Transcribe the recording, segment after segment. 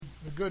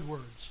good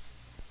words.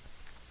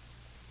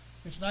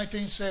 It's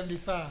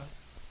 1975,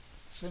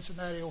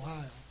 Cincinnati,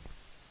 Ohio.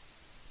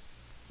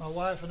 My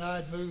wife and I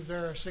had moved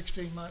there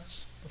 16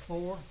 months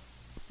before,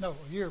 no,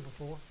 a year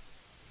before.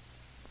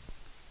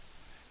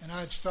 And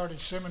I had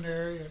started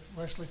seminary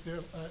at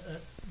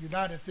at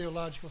United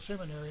Theological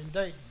Seminary in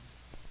Dayton.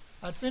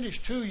 I'd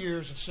finished 2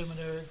 years of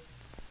seminary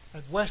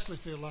at Wesley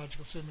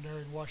Theological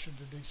Seminary in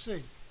Washington,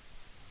 D.C.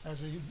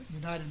 as a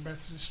United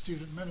Methodist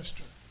student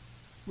minister.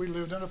 We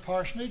lived in a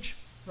parsonage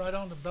right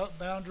on the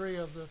boundary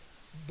of the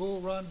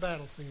Bull Run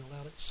battlefield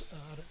out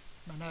at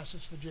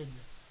Manassas,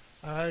 Virginia.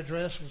 Our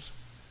address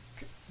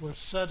was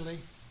Sudley,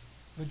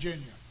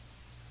 Virginia.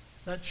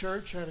 That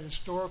church had a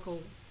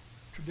historical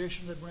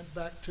tradition that went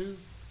back to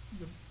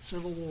the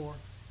Civil War.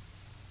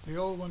 The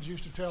old ones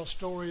used to tell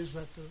stories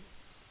that the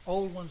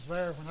old ones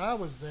there, when I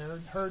was there,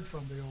 heard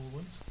from the old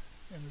ones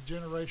in the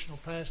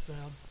generational pass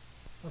down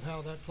of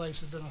how that place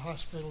had been a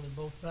hospital in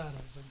both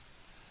battles. And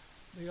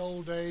the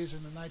old days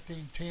in the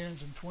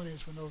 1910s and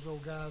 20s when those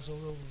old guys,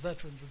 those old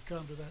veterans would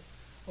come to that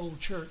old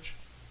church,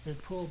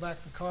 they'd pull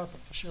back the carpet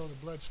to show the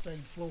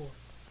blood-stained floor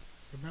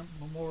to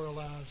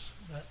memorialize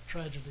that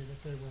tragedy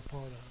that they were a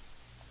part of.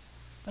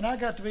 And I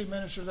got to be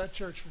minister of that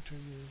church for 2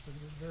 years, and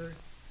it was very,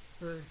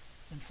 very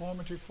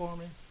informative for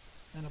me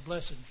and a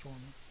blessing for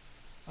me.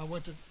 I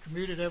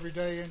commuted every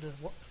day into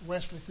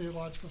Wesley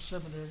Theological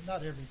Seminary,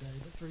 not every day,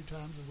 but 3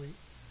 times a week.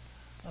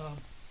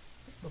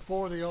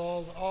 Before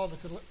all the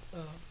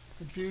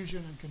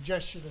confusion and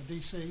congestion of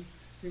D.C.,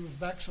 it was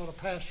back sort of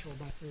pastoral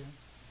back then.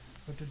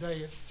 But today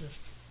it's just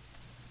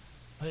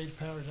paved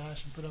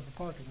paradise and put up a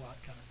parking lot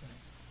kind of thing.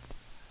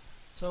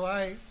 So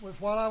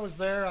while I was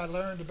there, I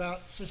learned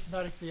about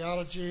systematic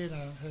theology, and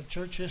I had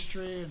church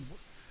history and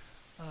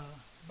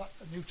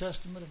New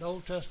Testament and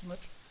Old Testament.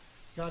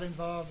 Got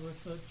involved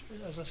with,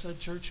 as I said,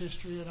 church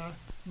history, and I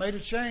made a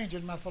change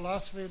in my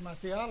philosophy and my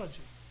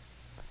theology.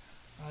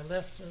 I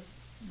left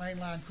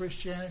mainline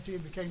Christianity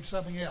and became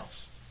something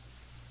else.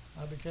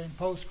 I became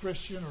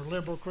post-Christian or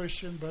liberal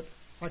Christian, but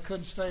I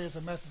couldn't stay as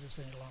a Methodist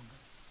any longer.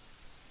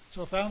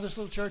 So I found this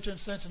little church in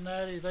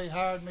Cincinnati. They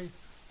hired me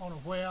on a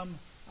whim.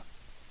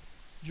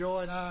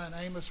 Joy and I and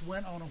Amos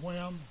went on a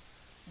whim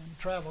and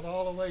traveled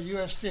all the way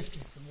US 50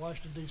 from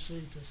Washington,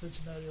 D.C. to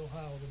Cincinnati,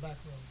 Ohio, the back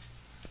roads,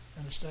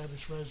 and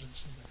established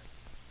residency there.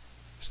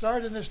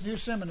 Started in this new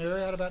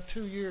seminary. I had about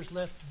 2 years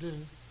left to do.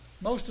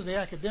 Most of the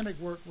academic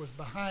work was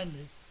behind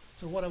me,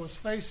 so what I was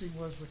facing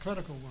was the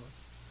clinical work,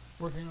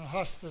 working in a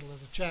hospital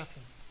as a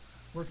chaplain,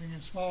 working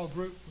in small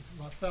group with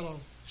my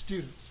fellow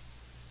students,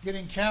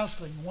 getting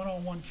counseling,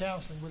 one-on-one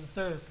counseling with a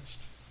therapist.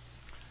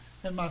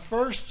 And my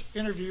first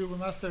interview with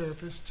my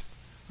therapist,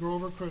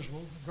 Grover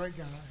Criswell, a great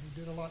guy, he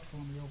did a lot for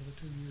me over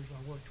the 2 years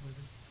I worked with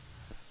him.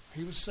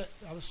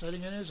 I was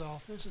sitting in his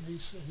office, and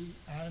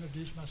I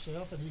introduced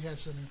myself, and he had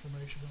some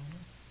information on me.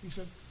 He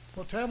said,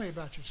 "Well, tell me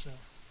about yourself.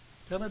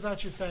 Tell me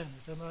about your family.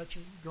 Tell me about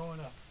your growing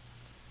up."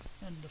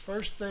 And the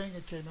first thing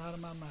that came out of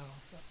my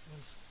mouth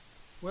was,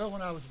 "Well,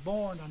 when I was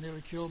born, I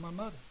nearly killed my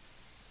mother."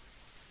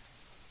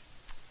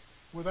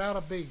 Without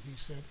a beat, he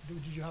said,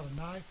 "Did you have a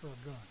knife or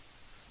a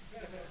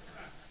gun?"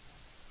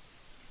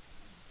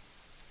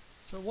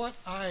 So what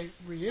I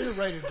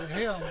reiterated to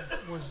him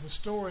was the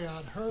story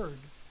I'd heard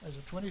as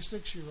a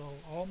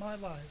 26-year-old all my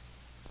life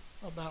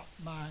about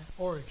my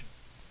origin,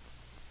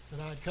 that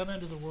I'd come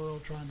into the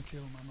world trying to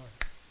kill my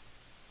mother.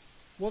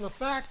 Well,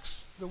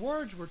 the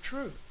words were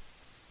true,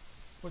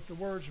 but the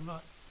words were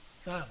not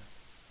valid.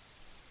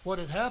 What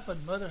had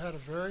happened, Mother had a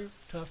very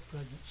tough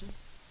pregnancy,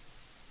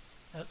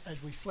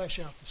 as we flesh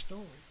out the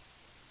story.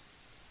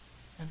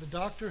 And the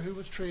doctor who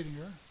was treating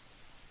her,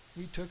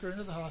 he took her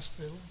into the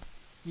hospital.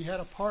 He had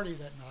a party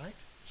that night.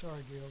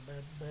 Sorry, Gil,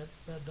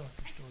 bad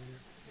doctor story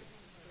here.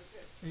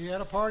 He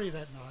had a party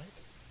that night,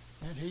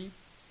 and he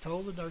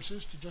told the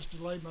nurses to just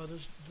delay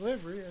Mother's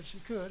delivery as she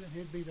could, and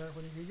he'd be there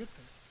when he could get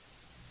there.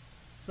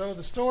 So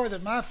the story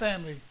that my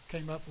family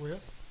came up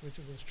with, which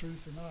it was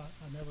truth or not,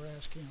 I never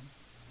asked him.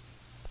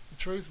 The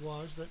truth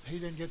was that he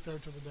didn't get there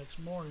till the next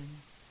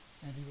morning,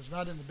 and he was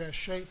not in the best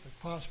shape as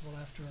possible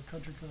after a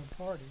country club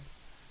party,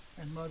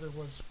 and Mother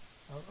was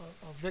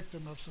a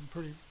victim of some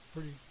pretty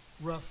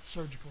rough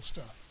surgical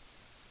stuff.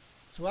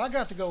 So I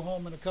got to go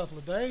home in a couple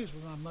of days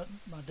with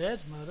my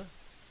dad's mother.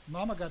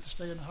 Mama got to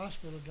stay in the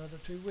hospital another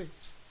 2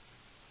 weeks.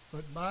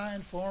 But my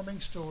informing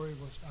story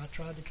was I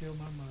tried to kill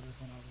my mother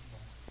when I was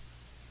born.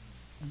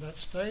 And that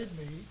stayed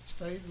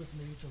with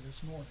me till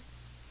this morning,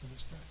 to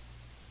this day.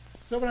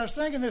 So when I was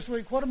thinking this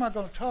week, what am I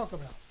going to talk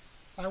about?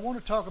 I want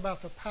to talk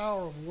about the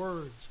power of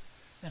words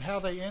and how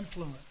they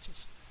influence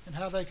us and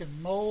how they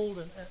can mold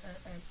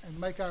and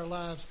make our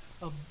lives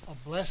a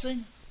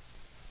blessing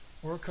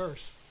or a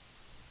curse.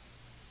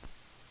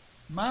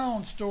 My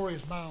own story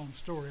is my own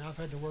story. I've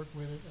had to work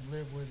with it and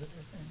live with it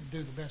and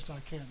do the best I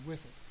can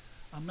with it.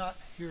 I'm not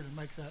here to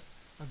make that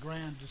a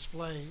grand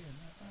display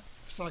and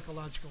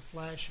psychological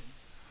flashing.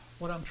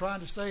 What I'm trying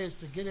to say is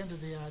to get into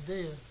the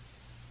idea.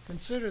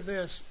 Consider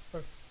this,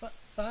 for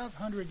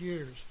 500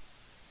 years,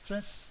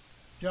 since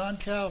John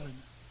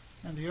Calvin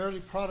and the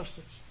early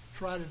Protestants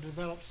try to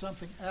develop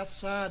something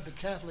outside the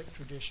Catholic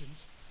traditions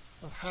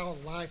of how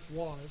life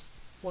was,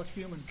 what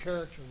human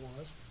character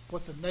was,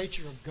 what the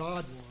nature of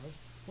God was,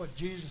 what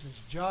Jesus'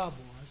 job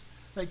was.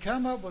 They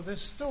come up with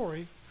this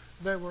story.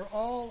 They were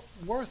all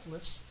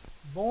worthless,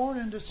 born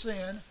into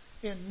sin,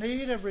 in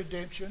need of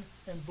redemption,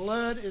 and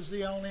blood is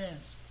the only answer.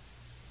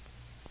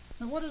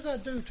 Now, what does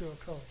that do to a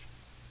culture?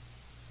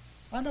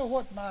 I know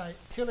what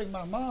killing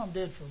my mom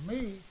did for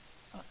me.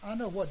 I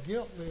know what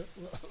guilt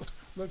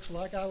looks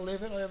like. I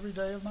live it every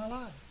day of my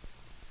life.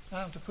 I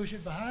have to push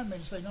it behind me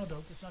to say, no,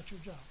 Doak, it's not your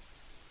job.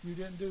 You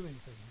didn't do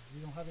anything.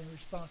 You don't have any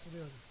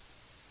responsibility.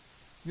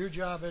 Your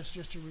job is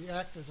just to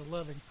react as a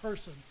loving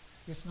person.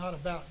 It's not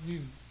about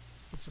you.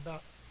 It's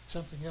about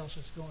something else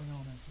that's going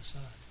on in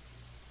society.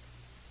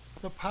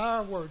 The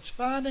power of words,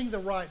 finding the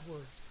right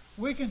words.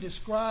 We can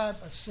describe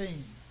a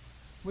scene.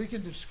 We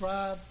can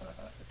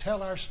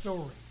tell our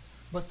story.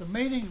 But the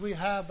meanings we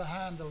have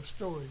behind those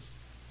stories,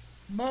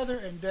 Mother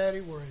and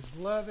Daddy were as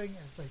loving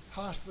as they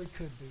possibly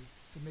could be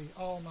to me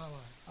all my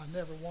life. I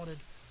never wanted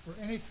for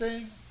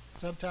anything.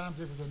 Sometimes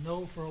it was a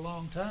no for a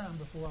long time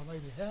before I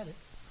maybe had it.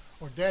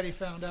 Or Daddy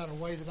found out a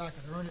way that I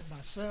could earn it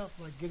myself,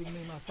 like getting me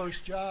my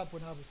first job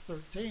when I was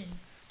 13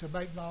 to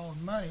make my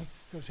own money,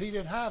 because he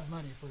didn't have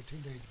money for a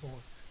teenage boy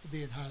to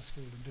be in high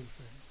school and do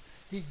things.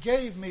 He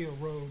gave me a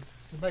road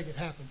to make it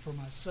happen for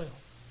myself.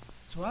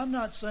 So I'm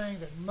not saying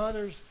that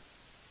Mother's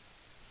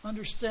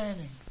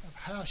understanding of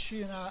how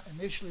she and I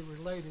initially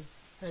related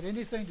had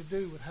anything to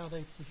do with how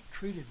they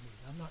treated me.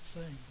 I'm not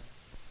saying that.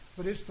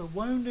 But it's the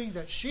wounding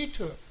that she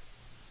took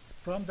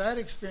from that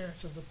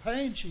experience of the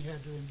pain she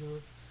had to endure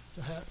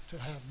to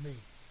have me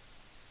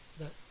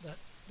that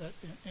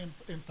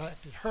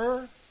impacted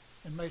her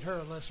and made her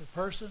a lesser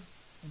person,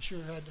 and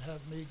sure had to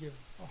have me give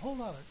a whole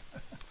lot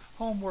of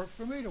homework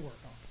for me to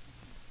work on.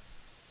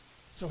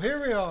 So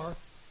here we are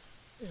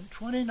in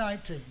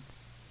 2019.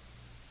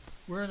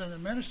 We're in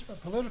a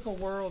political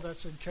world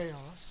that's in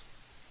chaos.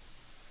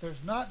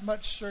 There's not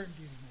much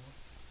certainty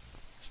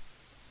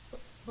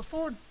anymore.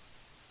 Before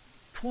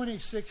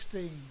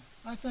 2016,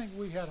 I think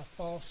we had a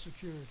false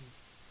security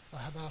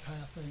about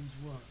how things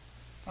were.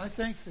 I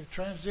think the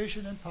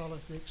transition in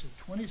politics in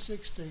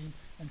 2016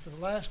 and for the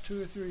last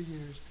 2 or 3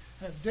 years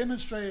have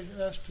demonstrated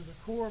to us to the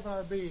core of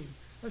our being,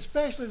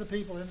 especially the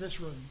people in this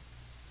room,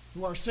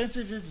 who are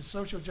sensitive to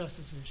social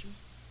justice issues,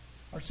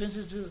 are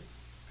sensitive to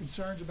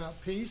concerns about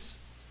peace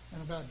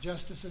and about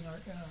justice and our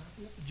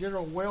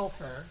general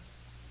welfare,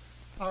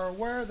 are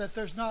aware that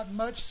there's not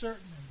much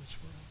certain in this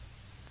world,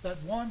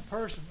 that one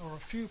person or a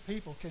few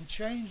people can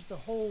change the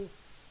whole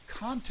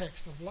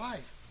context of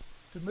life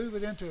to move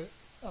it into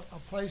a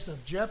place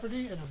of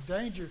jeopardy and of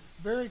danger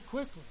very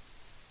quickly.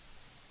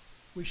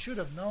 We should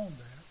have known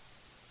that,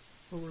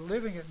 but we're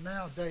living it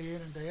now day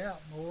in and day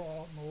out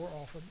more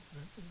often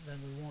than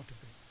we want to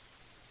be.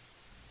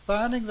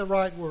 Finding the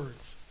right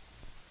words.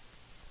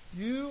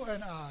 You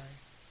and I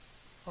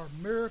are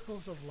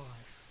miracles of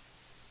life,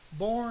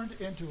 born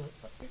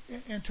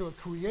into a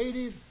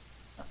creative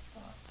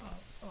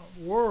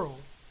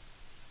world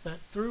that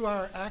through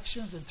our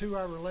actions and through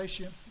our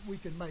relationships we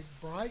can make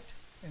bright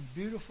and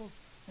beautiful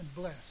and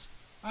blessed.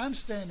 I'm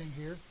standing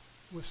here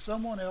with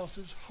someone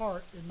else's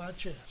heart in my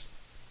chest.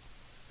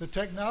 The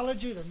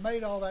technology that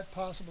made all that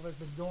possible has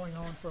been going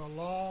on for a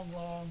long,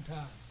 long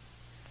time.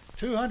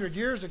 200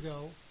 years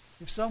ago,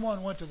 if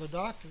someone went to the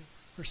doctor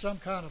for some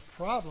kind of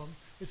problem,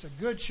 it's a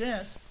good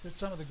chance that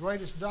some of the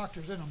greatest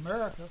doctors in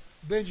America,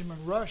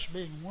 Benjamin Rush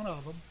being one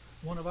of them,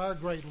 one of our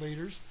great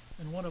leaders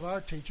and one of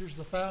our teachers,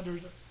 the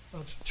founders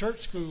of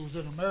church schools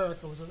in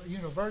America, was a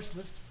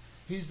Universalist.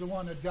 He's the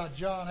one that got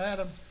John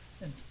Adams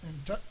and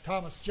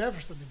Thomas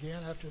Jefferson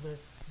again after their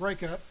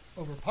breakup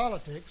over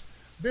politics.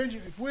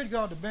 If we'd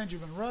gone to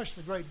Benjamin Rush,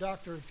 the great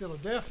doctor in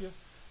Philadelphia,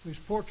 whose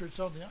portrait's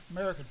on the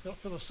American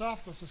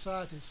Philosophical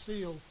Society's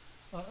sealed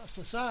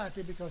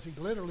society because he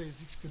literally is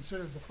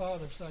considered the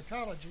father of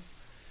psychology,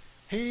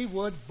 he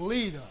would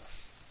bleed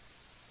us.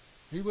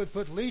 He would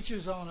put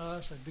leeches on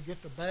us and to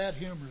get the bad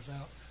humors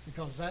out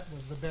because that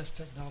was the best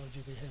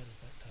technology they had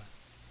at that time.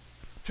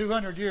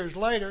 200 years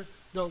later,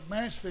 Doak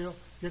Mansfield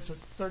gets a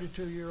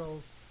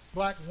 32-year-old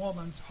black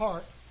woman's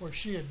heart where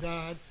she had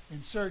died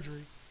in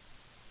surgery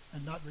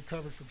and not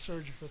recovered from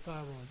surgery for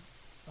thyroid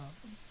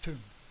tumor.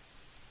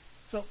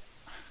 So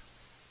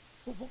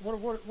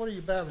what are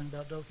you battling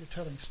about, Doak? You're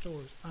telling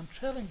stories. I'm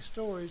telling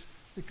stories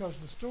because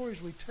the stories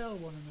we tell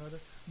one another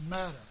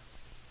matter.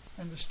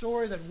 And the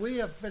story that we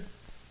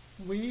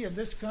in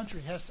this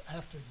country have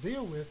to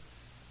deal with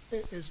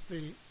is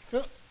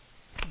let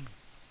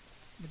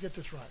me get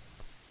this right.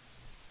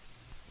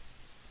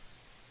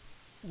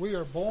 We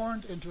are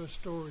born into a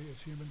story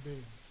as human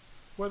beings.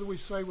 Whether we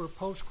say we're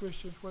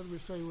post-Christians, whether we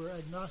say we're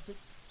agnostics,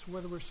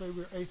 whether we say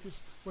we're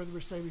atheists, whether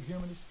we say we're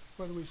humanists,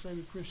 whether we say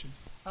we're Christians,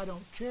 I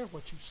don't care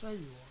what you say you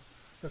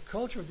are. The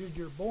culture that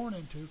you're born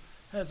into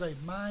has a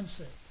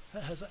mindset,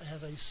 has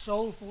a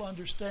soulful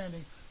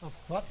understanding of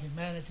what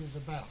humanity is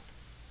about.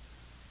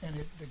 And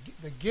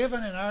the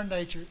given in our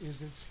nature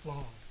is it's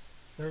flawed.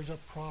 There's a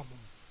problem.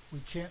 We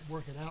can't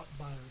work it out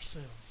by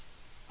ourselves.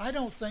 I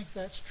don't think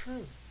that's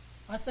true.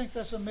 I think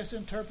that's a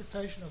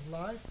misinterpretation of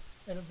life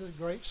and of the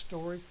great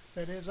story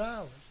that is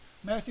ours.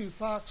 Matthew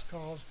Fox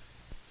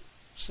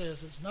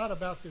says it's not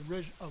about the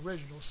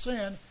original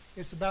sin,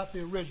 it's about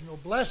the original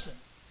blessing.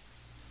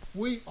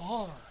 We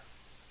are.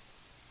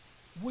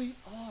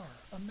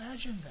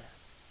 Imagine that.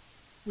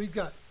 We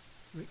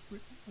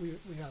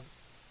have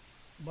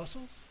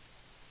muscles.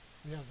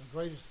 We have the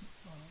greatest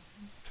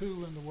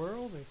tool in the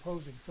world, the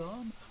opposing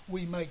thumb.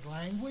 We make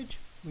language.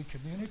 We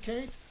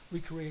communicate. We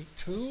create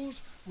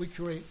tools. We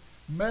create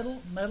metal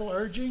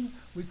urging.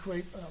 We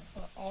create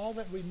all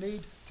that we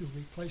need to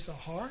replace a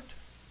heart,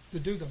 to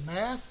do the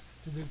math,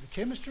 to do the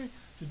chemistry,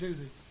 to do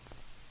the...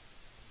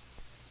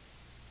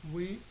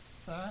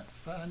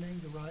 Finding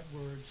the right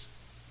words,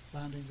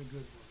 finding the good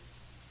words.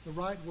 The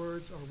right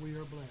words are we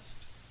are blessed.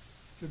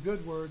 The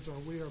good words are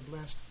we are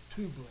blessed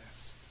to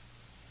bless.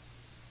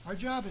 Our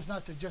job is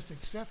not to just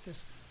accept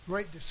this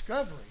great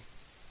discovery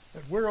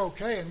that we're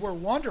okay and we're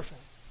wonderful.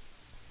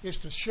 It's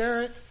to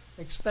share it,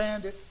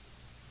 expand it,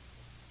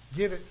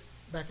 give it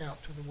back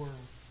out to the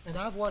world. And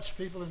I've watched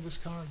people in this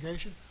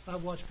congregation,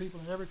 I've watched people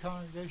in every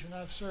congregation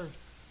I've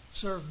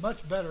serve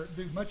much better,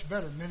 do much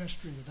better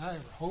ministry than I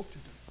ever hoped to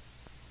do,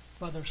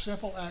 by their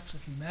simple acts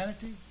of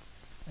humanity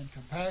and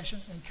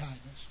compassion and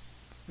kindness,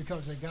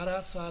 because they got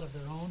outside of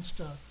their own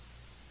stuff,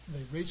 and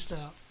they reached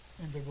out,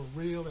 and they were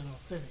real and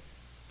authentic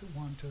to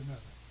one to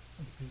another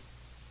and to people.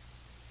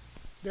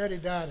 Daddy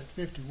died at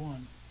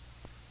 51,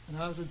 and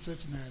I was in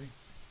Cincinnati.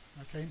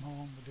 I came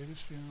home, I did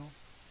his funeral,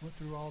 went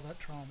through all that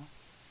trauma,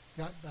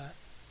 got back,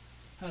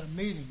 had a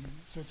meeting in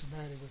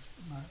Cincinnati with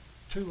my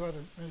two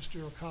other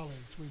ministerial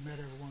colleagues we met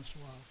every once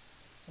in a while.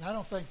 And I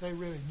don't think they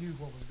really knew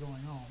what was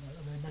going on.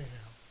 They may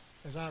have.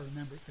 As I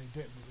remember it, they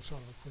didn't. It was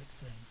sort of a quick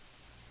thing.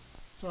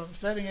 So I'm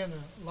sitting in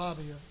the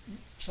lobby of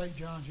St.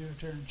 John's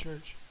Unitarian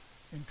Church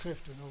in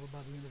Clifton over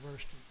by the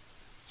university.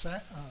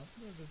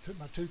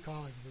 My two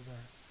colleagues were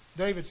there.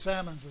 David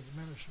Sammons was the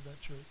minister of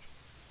that church.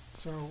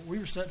 So we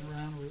were sitting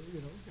around, we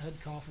had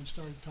coffee and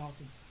started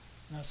talking.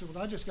 And I said,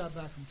 well, I just got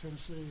back from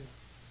Tennessee.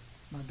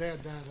 My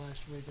dad died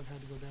last week and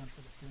had to go down for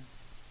the funeral.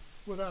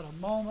 Without a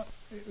moment,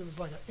 it was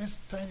like an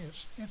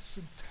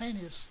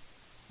instantaneous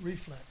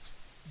reflex.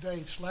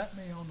 Dave slapped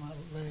me on my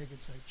leg and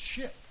said,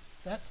 shit,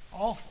 that's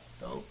awful,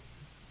 dope.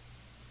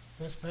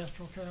 Best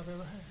pastoral care I've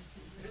ever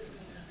had.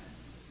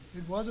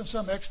 It wasn't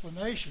some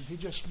explanation. He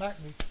just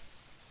smacked me.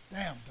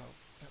 Damn, dope,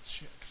 that's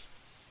shit.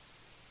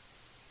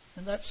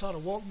 And that sort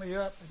of woke me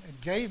up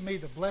and gave me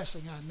the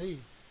blessing I need.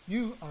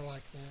 You are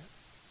like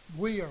that.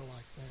 We are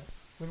like that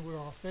when we're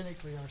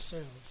authentically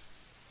ourselves.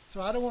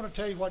 So I don't want to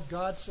tell you what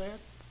God said.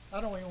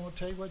 I don't even want to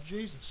tell you what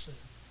Jesus said.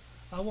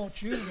 I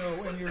want you to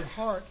know in your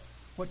heart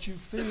what you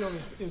feel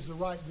is the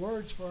right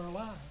words for our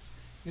lives.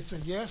 It's a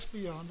yes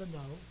beyond a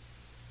no.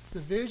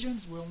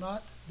 Divisions will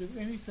not do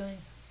anything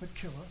but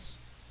kill us.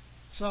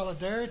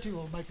 Solidarity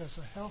will make us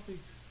a healthy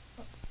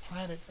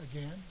planet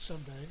again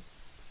someday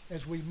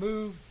as we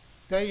move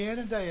day in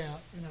and day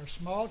out in our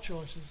small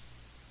choices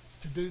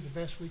to do the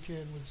best we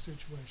can with the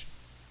situation.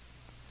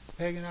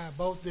 Peg and I are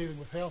both dealing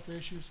with health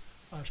issues,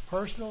 ours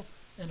personal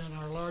and in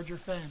our larger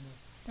family.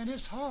 And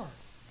it's hard.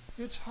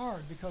 It's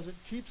hard because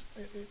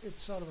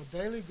it's sort of a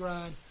daily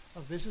grind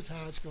of this is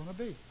how it's going to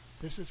be.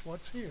 This is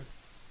what's here.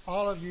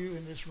 All of you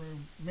in this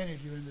room, many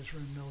of you in this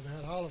room know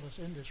that. All of us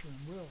in this room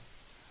will.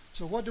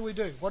 So what do we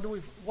do? What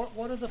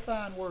are the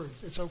fine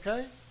words? It's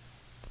okay?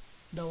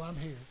 No, I'm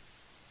here.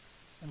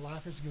 And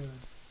life is good.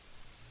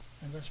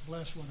 And let's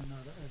bless one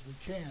another as we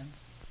can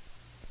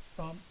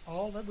from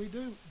all that we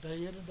do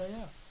day in and day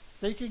out.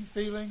 Thinking,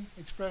 feeling,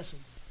 expressing.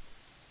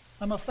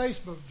 I'm a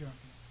Facebook junkie.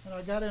 And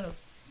I got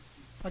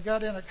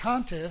in a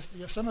contest.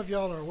 Some of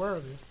y'all are aware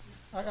of this.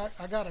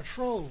 I got a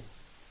troll,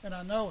 and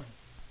I know him.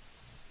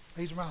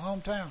 He's from my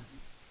hometown.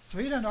 So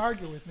he doesn't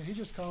argue with me. He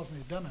just calls me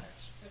a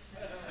dumbass.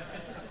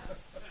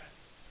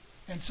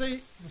 And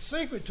see, the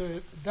secret to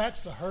it,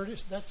 that's the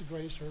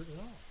greatest hurt at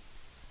all.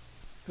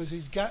 Because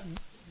he's gotten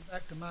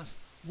back to my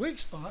weak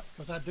spot,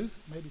 because I do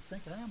maybe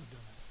think I am a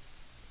dumbass.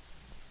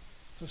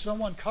 So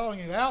someone calling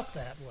you out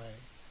that way,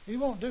 he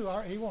won't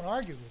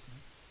argue with me.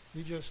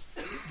 He just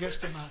gets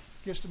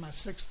to my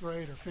sixth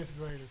grade or fifth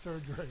grade or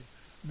third grade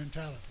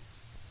mentality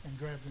and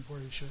grabs me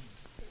where he shouldn't.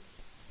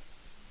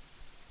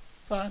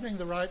 Finding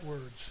the right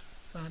words,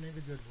 finding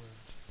the good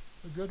words.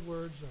 The good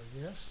words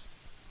are yes,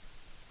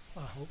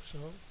 I hope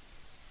so,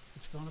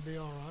 it's going to be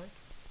all right,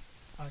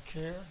 I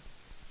care,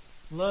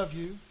 love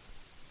you,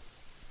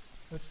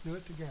 let's do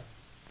it together.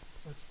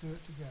 Let's do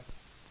it together.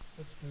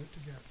 Let's do it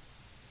together.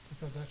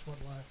 Because that's what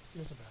life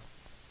is about,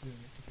 doing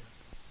it together.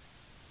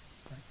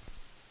 Thank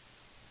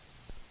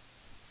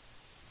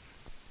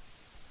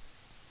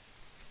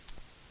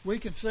you. We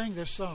can sing this song.